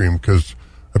ice cream because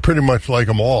I pretty much like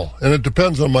them all. And it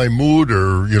depends on my mood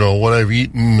or, you know, what I've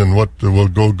eaten and what will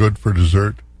go good for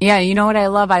dessert. Yeah, you know what I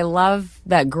love? I love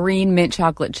that green mint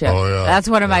chocolate chip. Oh, yeah. That's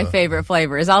one of my favorite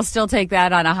flavors. I'll still take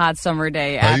that on a hot summer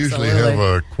day. Absolutely. I usually have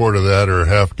a quart of that or a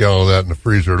half gallon of that in the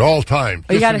freezer at all times,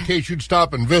 just in case you'd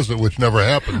stop and visit, which never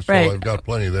happens. Right. So I've got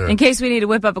plenty there. In case we need to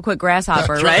whip up a quick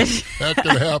grasshopper, right? That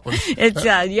could happen.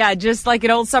 It's just like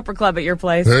an old supper club at your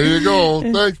place. There you go.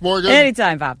 Thanks, Morgan.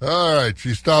 Anytime, Bob. All right,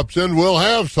 she stops in. We'll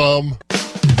have some.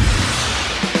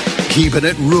 Keeping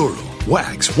it rural.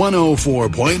 Wax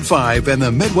 104.5 and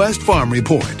the Midwest Farm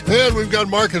Report. And we've got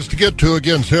markets to get to.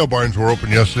 Again, sale barns were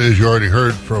open yesterday, as you already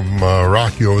heard from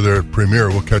Rocky over there at Premier.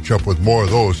 We'll catch up with more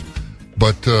of those.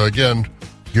 But again,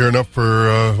 gearing up for,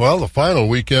 the final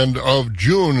weekend of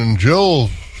June. And Jill,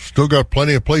 still got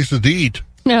plenty of places to eat.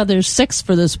 Yeah, there's 6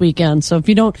 for this weekend. So if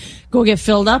you don't go get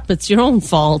filled up, it's your own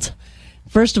fault.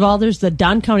 First of all, there's the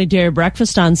Don County Dairy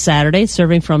Breakfast on Saturday,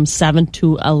 serving from 7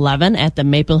 to 11 at the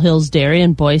Maple Hills Dairy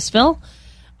in Boyceville.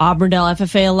 Auburndale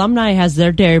FFA alumni has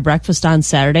their dairy breakfast on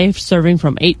Saturday, serving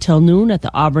from 8 till noon at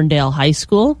the Auburndale High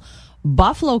School.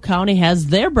 Buffalo County has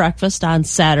their breakfast on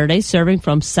Saturday, serving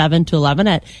from 7 to 11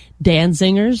 at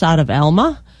Danzinger's out of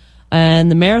Elma. And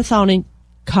the Marathon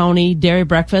County Dairy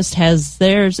Breakfast has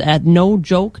theirs at No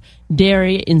Joke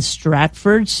Dairy in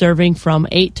Stratford, serving from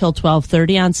 8 till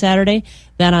 12:30 on Saturday.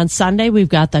 Then on Sunday, we've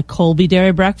got the Colby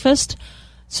Dairy Breakfast,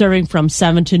 serving from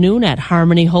 7 to noon at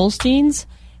Harmony Holsteins.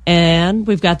 And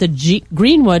we've got the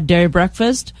Greenwood Dairy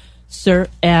Breakfast serving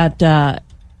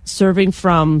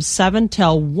from 7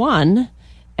 till 1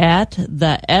 at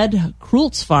the Ed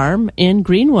Krultz Farm in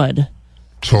Greenwood.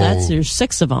 So there's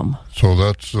 6 of them. So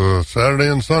that's Saturday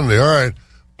and Sunday. All right.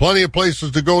 Plenty of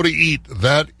places to go to eat,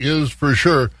 that is for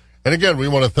sure. And again, we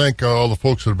want to thank all the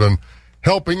folks that have been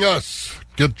helping us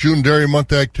get June Dairy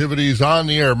Month activities on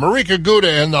the air. Marika Gouda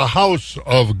and the House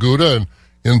of Gouda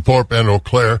in Thorpe and Eau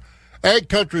Claire. Ag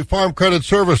Country Farm Credit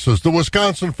Services, the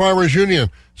Wisconsin Farmers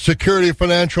Union, Security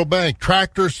Financial Bank,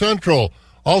 Tractor Central,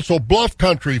 also Bluff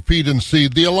Country Feed and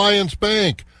Seed, the Alliance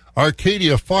Bank,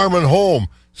 Arcadia Farm and Home,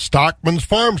 Stockman's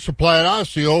Farm Supply at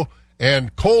Osseo,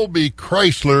 and Colby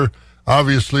Chrysler,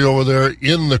 obviously over there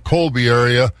in the Colby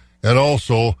area, and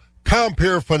also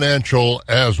Compere Financial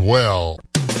as well.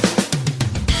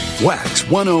 Wax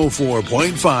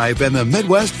 104.5 and the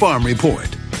Midwest Farm Report.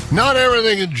 Not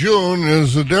everything in June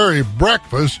is a dairy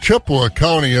breakfast. Chippewa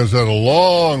County has had a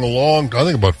long, I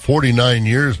think about 49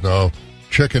 years now,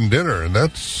 chicken dinner, and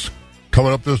that's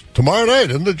coming up tomorrow night,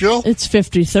 isn't it, Jill? It's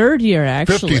 53rd year,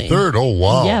 actually. 53rd, oh,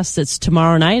 wow. Yes, it's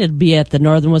tomorrow night. It'll be at the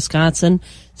Northern Wisconsin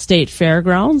State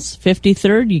Fairgrounds.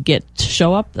 53rd, you get to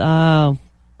show up.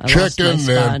 Chicken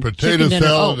and potato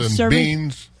salad and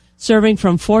beans. Serving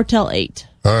from 4 till 8.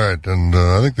 All right, and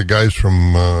I think the guys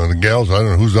from the gals, I don't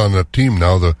know who's on the team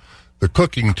now, the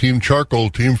cooking team,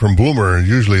 charcoal team from Bloomer,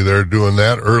 usually they're doing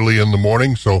that early in the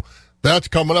morning, so that's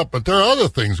coming up. But there are other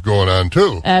things going on,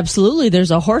 too. Absolutely. There's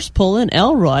a horse pull in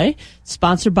Elroy,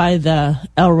 sponsored by the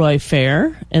Elroy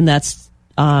Fair, and that's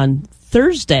on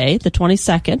Thursday, the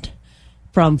 22nd,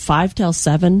 from 5 till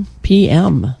 7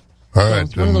 p.m. All right.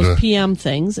 It's one of those PM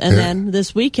things. And then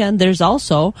this weekend, there's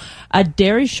also a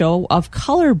dairy show of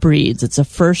color breeds. It's a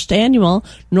first annual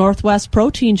Northwest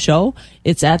Protein Show.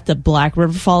 It's at the Black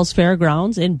River Falls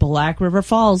Fairgrounds in Black River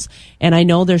Falls. And I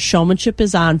know their showmanship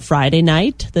is on Friday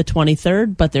night, the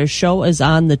 23rd, but their show is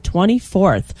on the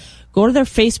 24th. Go to their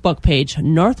Facebook page,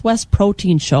 Northwest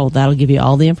Protein Show. That'll give you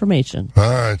all the information. All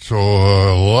right. So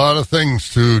a lot of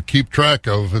things to keep track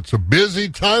of. It's a busy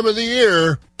time of the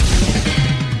year.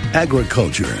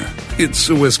 Agriculture. It's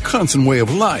a Wisconsin way of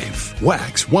life.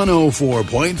 Wax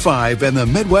 104.5 and the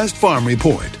Midwest Farm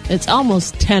Report. It's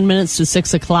almost 10 minutes to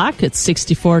 6 o'clock. It's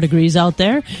 64 degrees out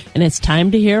there, and it's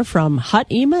time to hear from Hut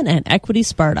Eman and Equity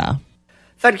Sparta.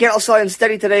 Fed cattle selling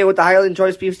steady today with the Highland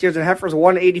Choice beef steers and heifers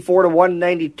 184 to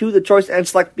 192. The Choice and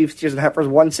Select beef steers and heifers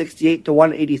 168 to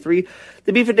 183.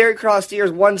 The beef and dairy cross steers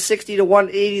 160 to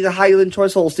 180. The Highland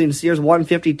Choice Holstein steers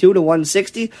 152 to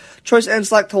 160. Choice and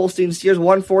Select Holstein steers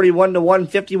 141 to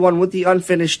 151 with the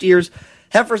unfinished steers.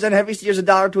 Heifers and heavy steers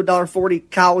 $1 to $1.40.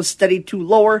 Cows steady to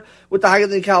lower with the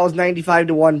Highland cows 95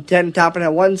 to 110. Topping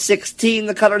at 116.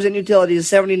 The cutters and utilities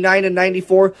 79 to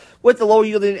 94 with the low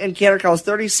yielding and canner cows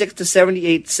 36 to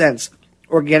 78 cents.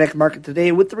 Organic market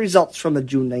today with the results from the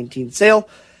June 19th sale.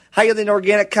 High yielding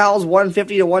organic cows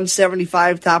 150 to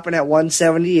 175. Topping at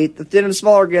 178. The thin and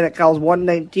small organic cows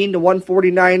 119 to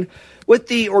 149. With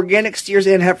the organic steers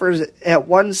and heifers at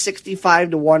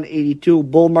 165 to 182.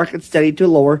 Bull market steady to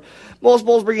lower. Most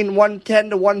bulls bringing 110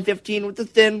 to 115 with the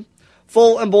thin,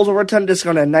 full, and bulls over a ton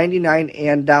discount at 99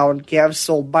 and down. Calves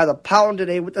sold by the pound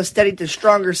today with a steady to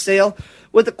stronger sale.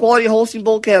 With the quality Holstein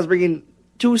bull calves bringing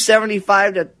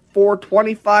 275 to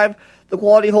 425. The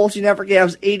quality Holstein heifer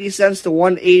calves 80 cents to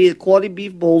 180. The quality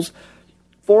beef bulls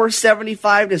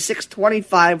 475 to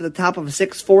 625 with a top of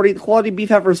 640. The quality beef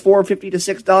heifers $450 to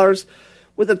 $6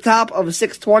 with a top of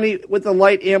 620 with the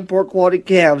light and poor quality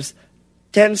calves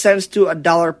 10 cents to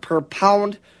 $1 per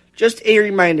pound. Just a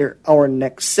reminder, our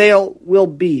next sale will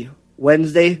be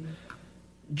Wednesday,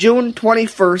 June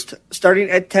 21st, starting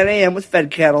at 10 a.m. with fed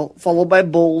cattle, followed by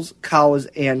bulls, cows,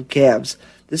 and calves.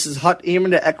 This is Hut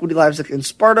Eamon at Equity Livestock in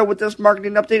Sparta with this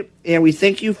marketing update, and we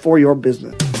thank you for your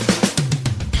business.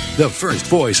 The first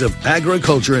voice of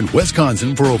agriculture in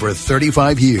Wisconsin for over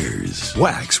 35 years.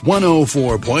 Wax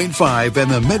 104.5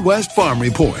 and the Midwest Farm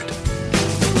Report.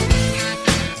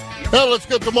 Well, let's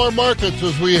get to more markets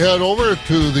as we head over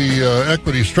to the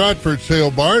Equity Stratford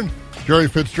sale barn. Jerry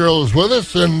Fitzgerald is with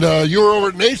us, and you were over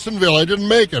at Nasonville. I didn't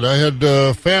make it. I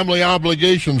had family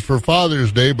obligations for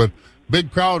Father's Day, but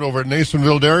big crowd over at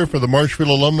Nasonville Dairy for the Marshfield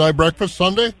Alumni Breakfast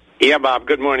Sunday. Yeah, Bob,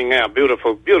 good morning. Yeah,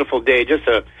 beautiful, beautiful day. Just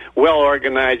a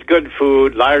well-organized, good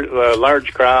food,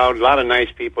 large crowd, a lot of nice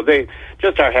people.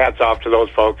 Just our hats off to those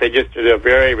folks. They just did a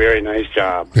very, very nice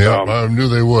job. Yeah, I knew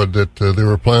they would, that they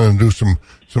were planning to do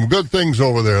some good things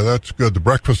over there. That's good. The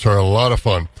breakfasts are a lot of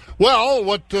fun. Well,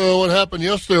 what happened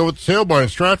yesterday over at the sale barn in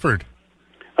Stratford?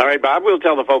 All right, Bob, we'll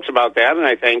tell the folks about that, and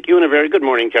I thank you, and a very good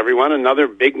morning to everyone. Another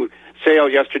big sale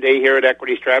yesterday here at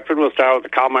Equity Stratford. We'll start with the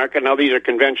cow market. Now, these are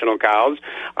conventional cows.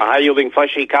 High-yielding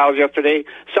fleshy cows yesterday,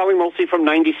 selling mostly from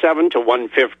 97 to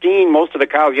 115. Most of the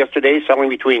cows yesterday selling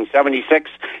between 76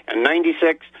 and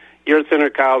 96. Your thinner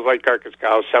cows, light carcass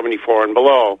cows, 74 and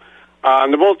below.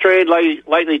 The bull trade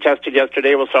lightly tested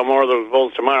yesterday. We'll sell more of those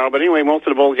bulls tomorrow. But anyway, most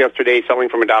of the bulls yesterday selling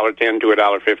from $1.10 to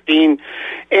 $1.15,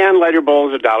 and lighter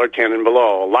bulls $1.10 and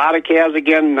below. A lot of calves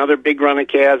again, another big run of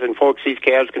calves, and folks, these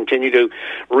calves continue to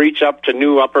reach up to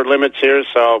new upper limits here.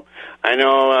 So I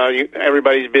know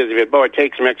everybody's busy, but boy,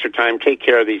 take some extra time, take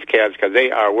care of these calves because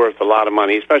they are worth a lot of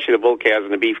money, especially the bull calves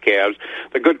and the beef calves.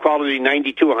 The good quality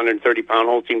 90 to 130-pound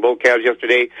Holstein bull calves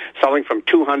yesterday selling from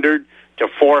 $200 to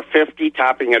 $450,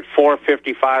 topping at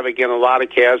 $455. Again, a lot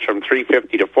of calves from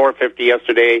 $350 to $450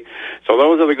 yesterday. So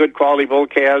those are the good quality bull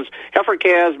calves. Heifer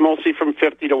calves mostly from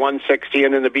 $50 to $160,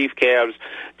 and then the beef calves,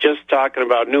 just talking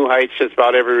about new heights, just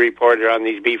about every report here on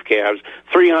these beef calves,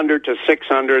 $300 to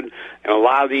 $600, and a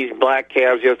lot of these black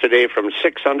calves yesterday from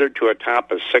 $600 to a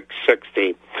top of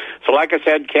 $660. So like I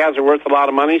said, calves are worth a lot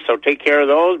of money, so take care of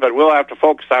those, but we'll have to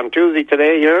focus on Tuesday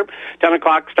today here. 10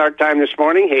 o'clock start time this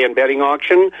morning, hay and bedding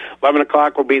auction. 11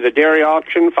 o'clock will be the dairy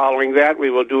auction. Following that, we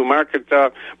will do market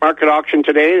auction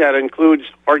today. That includes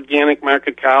organic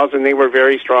market cows, and they were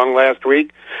very strong last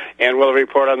week. And we'll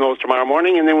report on those tomorrow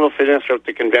morning, and then we'll finish with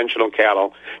the conventional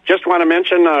cattle. Just want to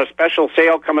mention a special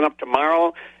sale coming up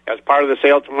tomorrow. As part of the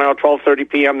sale tomorrow, 12:30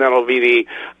 p.m., that'll be the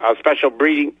special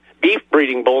beef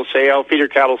breeding bull sale, feeder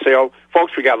cattle sale.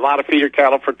 Folks, we got a lot of feeder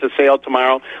cattle for the sale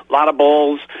tomorrow, a lot of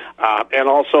bulls, and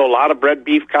also a lot of bred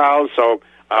beef cows. So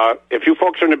if you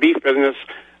folks are in the beef business,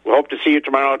 we hope to see you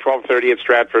tomorrow at 12:30 at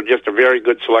Stratford. Just a very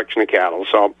good selection of cattle.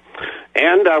 So,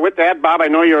 and with that, Bob, I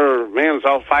know your man is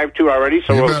all 5-2 already,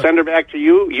 so we'll send her back to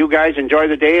you. You guys enjoy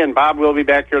the day, and Bob will be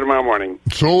back here tomorrow morning.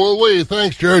 So will we.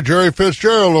 Thanks, Jerry. Jerry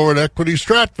Fitzgerald over at Equity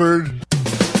Stratford.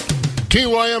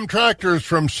 TYM Tractors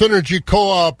from Synergy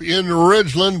Co-op in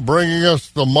Ridgeland bringing us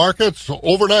the markets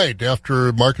overnight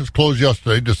after markets closed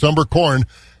yesterday. December corn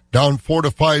down 4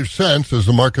 to 5 cents as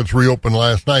the markets reopened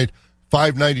last night.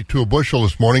 $5.92 a bushel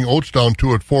this morning. Oats down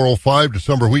 2 at $4.05.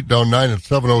 December wheat down 9 at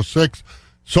 $7.06.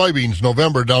 Soybeans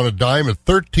November down a dime at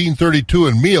 $13.32,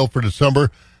 and meal for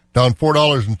December down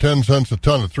 $4.10 a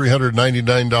ton at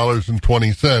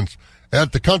 $399.20.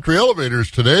 At the country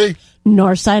elevators today,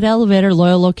 Northside Elevator,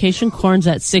 Loyal location, corn's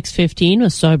at $6.15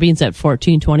 with soybeans at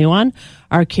 $14.21.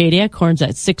 Arcadia, corn's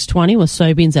at $6.20 with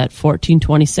soybeans at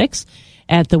 $14.26.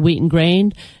 At the Wheat and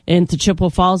Grain in the Chippewa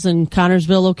Falls and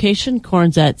Connorsville location,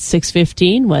 corn's at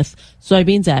 $6.15 with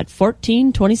soybeans at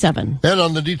 $14.27. And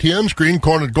on the DTN screen,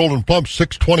 corn at Golden Plump,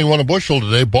 $6.21 a bushel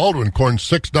today. Baldwin corn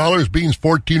 $6, beans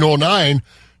 $14.09.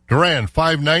 Duran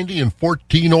 $5.90 and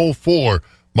 $14.04.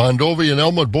 Mondovi and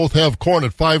Elmwood both have corn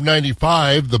at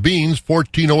 $5.95. The beans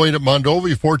 $14.08 at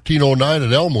Mondovi, $14.09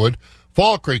 at Elmwood.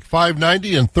 Fall Creek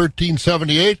 $5.90 and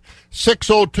 $13.78.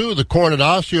 $6.02 the corn at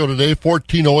Osseo today,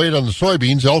 $14.08 on the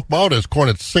soybeans. Elk Mound has corn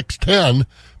at $6.10.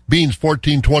 Beans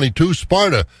 $14.22.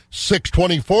 Sparta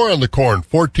 $6.24 on the corn,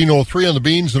 $14.03 on the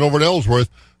beans, and over at Ellsworth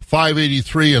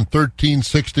 $5.83 and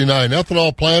 $13.69.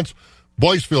 Ethanol plants,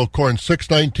 Boyceville corn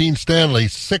 $6.19. Stanley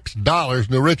 $6.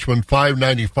 New Richmond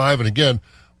 $5.95. And again,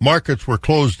 markets were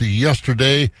closed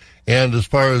yesterday, and as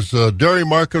far as dairy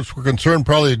markets were concerned,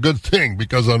 probably a good thing,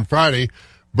 because on Friday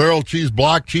Barrel cheese,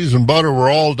 block cheese, and butter were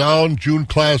all down. June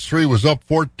Class 3 was up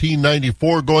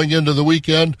 $14.94 going into the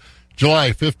weekend.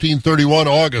 July $15.31,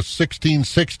 August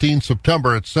 $16.16,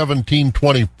 September at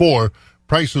 $17.24.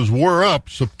 Prices were up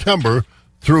September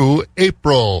through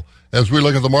April. As we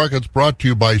look at the markets, brought to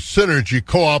you by Synergy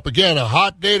Co-op. Again, a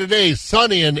hot day today,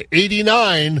 sunny and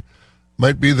 89.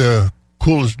 Might be the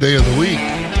coolest day of the week.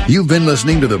 You've been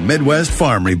listening to the Midwest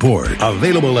Farm Report,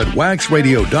 available at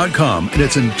waxradio.com in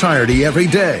its entirety every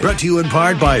day. Brought to you in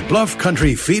part by Bluff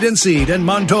Country Feed and Seed in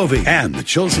Montovie and the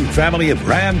Chilson family of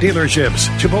Ram dealerships,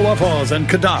 Chippewa Falls and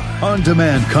Cadar.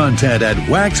 On-demand content at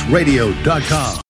waxradio.com.